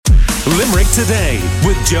Limerick Today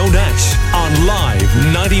with Joe Nash on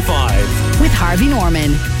Live 95. With Harvey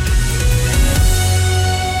Norman.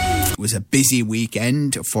 It was a busy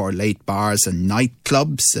weekend for late bars and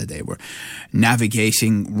nightclubs. They were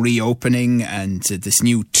navigating reopening and this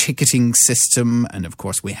new ticketing system. And of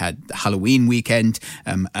course, we had the Halloween weekend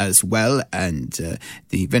as well. And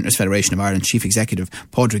the Vintners Federation of Ireland Chief Executive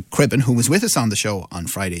Padraig Cribben, who was with us on the show on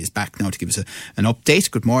Friday, is back now to give us an update.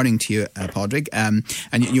 Good morning to you, Padraig. And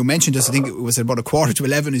you mentioned us, I think it was about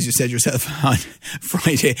 11:15, as you said yourself, on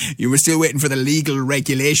Friday. You were still waiting for the legal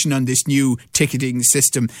regulation on this new ticketing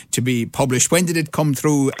system to be published. When did it come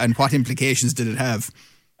through and what implications did it have?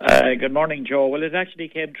 Good morning, Joe. Well, it actually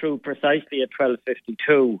came through precisely at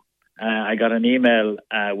 12:52. I got an email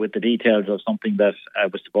with the details of something that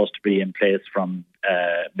was supposed to be in place from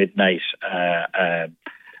midnight,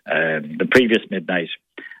 the previous midnight.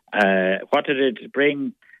 What did it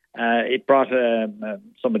bring? It brought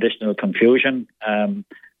some additional confusion.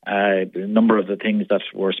 A number of the things that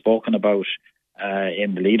were spoken about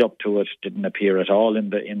in the lead up to it didn't appear at all in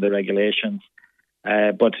the regulations.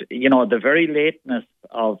 But, you know, the very lateness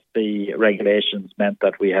of the regulations meant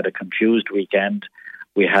that we had a confused weekend.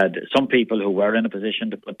 We had some people who were in a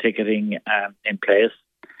position to put ticketing in place.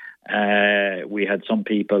 We had some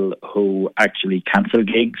people who actually cancelled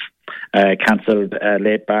gigs, cancelled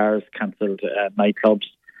late bars, cancelled nightclubs.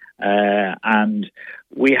 And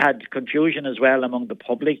we had confusion as well among the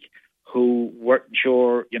public who weren't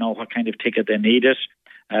sure, you know, what kind of ticket they needed.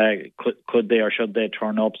 Could they or should they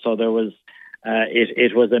turn up? So there was,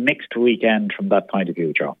 it was a mixed weekend from that point of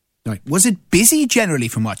view, Joe. Right. Was it busy generally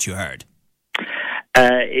from what you heard?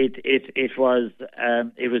 It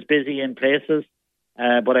was busy in places,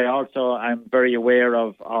 but I'm very aware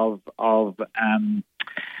of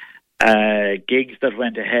gigs that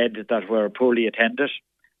went ahead that were poorly attended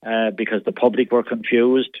because the public were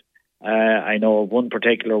confused. I know of one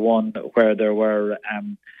particular one where there were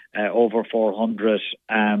over 400.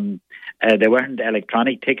 There weren't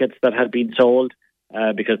electronic tickets that had been sold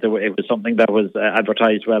because it was something that was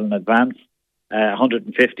advertised well in advance.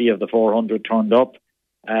 150 of the 400 turned up.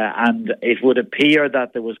 And it would appear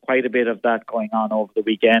that there was quite a bit of that going on over the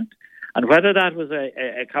weekend. And whether that was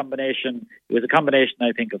a combination, it was a combination,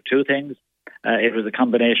 I think, of two things. It was a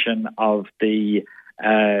combination of the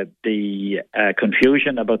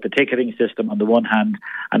confusion about the ticketing system on the one hand,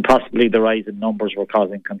 and possibly the rise in numbers were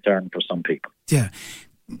causing concern for some people. Yeah.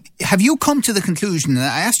 Have you come to the conclusion, and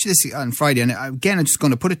I asked you this on Friday, and again I'm just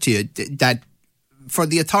going to put it to you, that for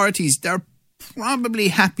the authorities they're probably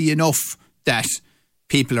happy enough that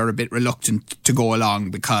people are a bit reluctant to go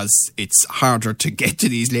along because it's harder to get to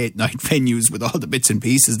these late night venues with all the bits and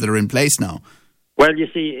pieces that are in place now? Well, you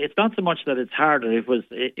see, it's not so much that it's harder. It was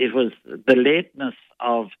the lateness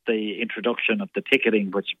of the introduction of the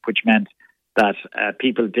ticketing, which meant that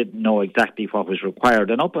people didn't know exactly what was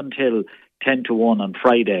required. And up until 10 to 1 on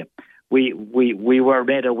Friday, we were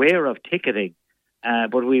made aware of ticketing,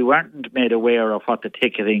 but we weren't made aware of what the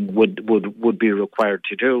ticketing would be required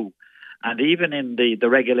to do. And even in the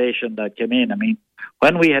regulation that came in, I mean,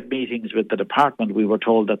 when we had meetings with the department, we were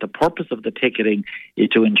told that the purpose of the ticketing is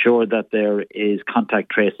to ensure that there is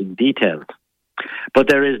contact tracing details. But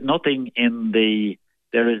there is nothing in the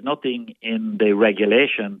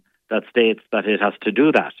regulation that states that it has to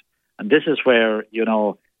do that. And this is where, you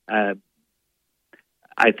know, I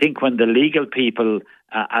think when the legal people,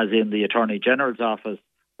 as in the Attorney General's office,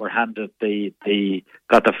 were handed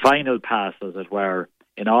got the final pass, as it were,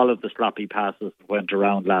 in all of the sloppy passes that went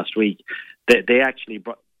around last week, they actually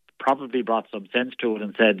probably brought some sense to it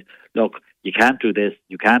and said, look, you can't do this,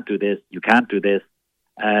 you can't do this, you can't do this.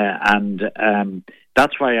 And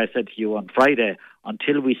that's why I said to you on Friday,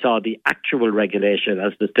 until we saw the actual regulation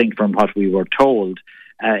as distinct from what we were told,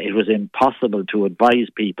 it was impossible to advise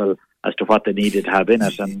people as to what they needed to have in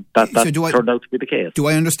it, and that turned out to be the case. Do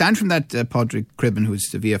I understand from that, Padraig Cribben, who's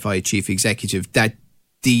the VFI Chief Executive, that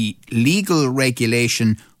the legal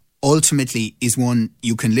regulation ultimately is one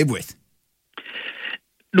you can live with?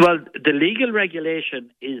 Well, the legal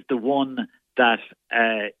regulation is the one that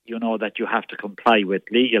that you have to comply with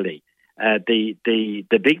legally.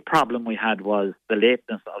 The big problem we had was the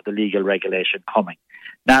lateness of the legal regulation coming.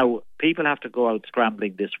 Now, people have to go out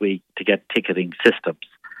scrambling this week to get ticketing systems.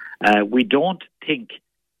 We don't think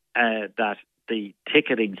that the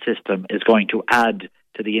ticketing system is going to add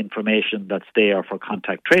to the information that's there for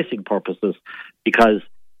contact tracing purposes, because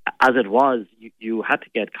as it was, you had to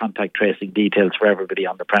get contact tracing details for everybody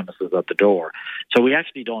on the premises at the door. So we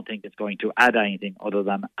actually don't think it's going to add anything other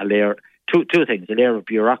than a layer, two things, a layer of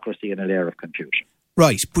bureaucracy and a layer of confusion.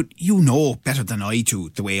 Right, but you know better than I do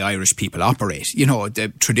the way Irish people operate. You know,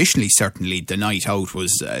 traditionally, certainly, the night out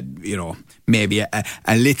was, maybe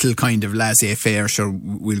a little kind of laissez-faire. Sure,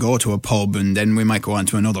 we'll go to a pub and then we might go on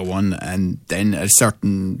to another one, and then at a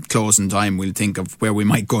certain closing time we'll think of where we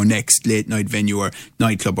might go next, late night venue or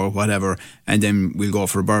nightclub or whatever, and then we'll go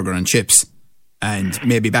for a burger and chips and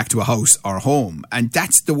maybe back to a house or home. And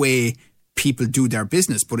that's the way people do their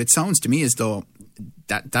business. But it sounds to me as though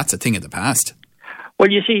that's a thing of the past. Well,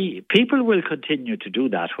 you see, people will continue to do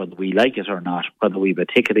that whether we like it or not, whether we have a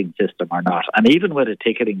ticketing system or not. And even with a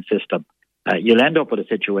ticketing system, you'll end up with a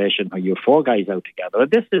situation where you have 4 guys out together. And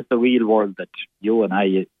this is the real world that you and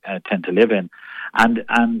I tend to live in. And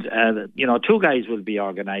 2 guys will be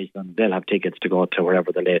organised and they'll have tickets to go to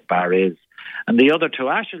wherever the late bar is. And the other 2,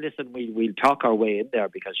 actually, listen, we'll talk our way in there,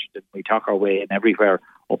 because we talk our way in everywhere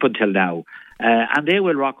up until now. And they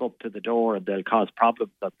will rock up to the door and they'll cause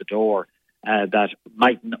problems at the door that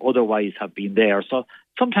mightn't otherwise have been there. So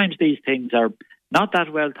sometimes these things are not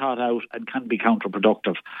that well thought out and can be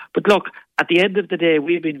counterproductive. But look, at the end of the day,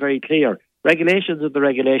 we've been very clear. Regulations are the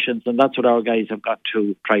regulations, and that's what our guys have got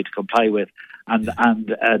to try to comply with. And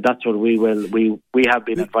that's what we have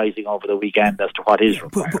been advising over the weekend as to what is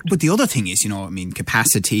required. But the other thing is,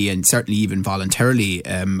 capacity, and certainly even voluntarily,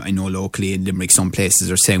 I know locally in Limerick some places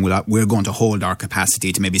are saying, well, we're going to hold our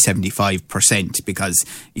capacity to maybe 75% because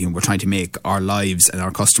we're trying to make our lives and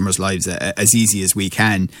our customers' lives as easy as we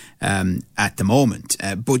can at the moment.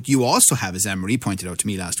 But you also have, as Anne-Marie pointed out to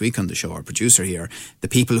me last week on the show, our producer here, the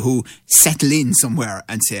people who settle in somewhere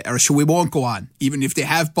and say, or sure, we won't go on, even if they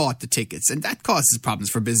have bought the tickets. And that causes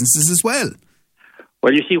problems for businesses as well.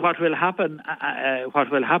 Well, you see, what will happen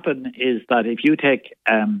is that if you take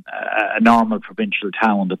a normal provincial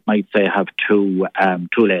town that might say have two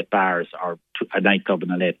late bars, or a nightclub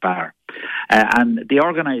and a late bar, and the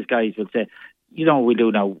organised guys will say, we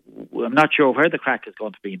do now, I'm not sure where the crack is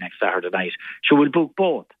going to be next Saturday night, so we'll book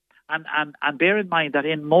both. And bear in mind that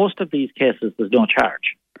in most of these cases there's no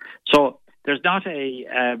charge. So there's not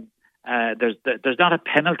there's not a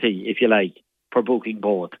penalty, if you like, for booking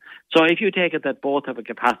both. So if you take it that both have a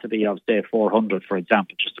capacity of, say, 400, for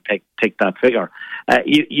example, just to take that figure,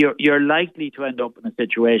 you're likely to end up in a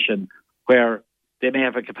situation where they may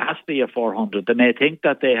have a capacity of 400. They may think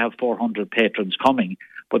that they have 400 patrons coming,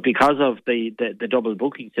 but because of the double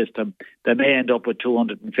booking system, they may end up with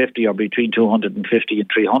 250 or between 250 and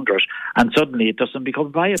 300, and suddenly it doesn't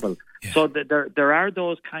become viable. Yeah. So there are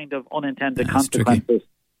those kind of unintended consequences. Tricky.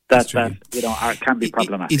 That can be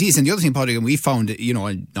problematic. It is, and the other thing, Padraig, and we found,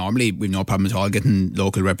 normally we've no problem at all getting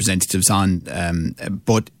local representatives on,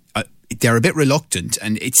 but they're a bit reluctant,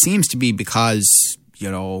 and it seems to be because,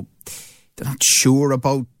 they're not sure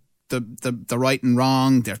about the right and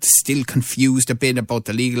wrong. They're still confused a bit about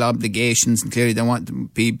the legal obligations, and clearly they want to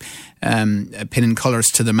be pinning colours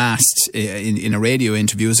to the mast in a radio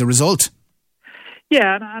interview as a result.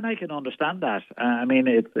 Yeah, and I can understand that. I mean,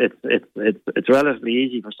 it's relatively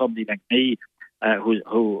easy for somebody like me,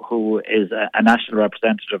 who is a national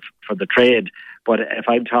representative for the trade. But if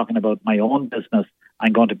I'm talking about my own business,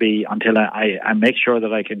 I'm going to be, until I make sure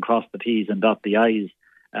that I can cross the T's and dot the I's.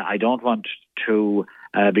 I don't want to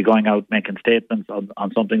be going out making statements on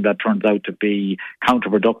something that turns out to be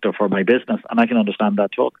counterproductive for my business, and I can understand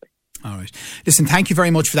that totally. All right. Listen, thank you very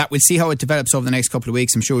much for that. We'll see how it develops over the next couple of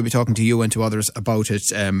weeks. I'm sure we'll be talking to you and to others about it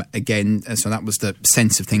again. So that was the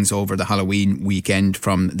sense of things over the Halloween weekend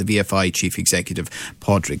from the VFI Chief Executive,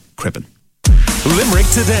 Padraig Cribben. Limerick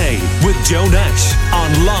Today with Joe Nash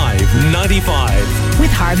on Live 95.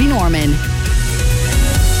 With Harvey Norman.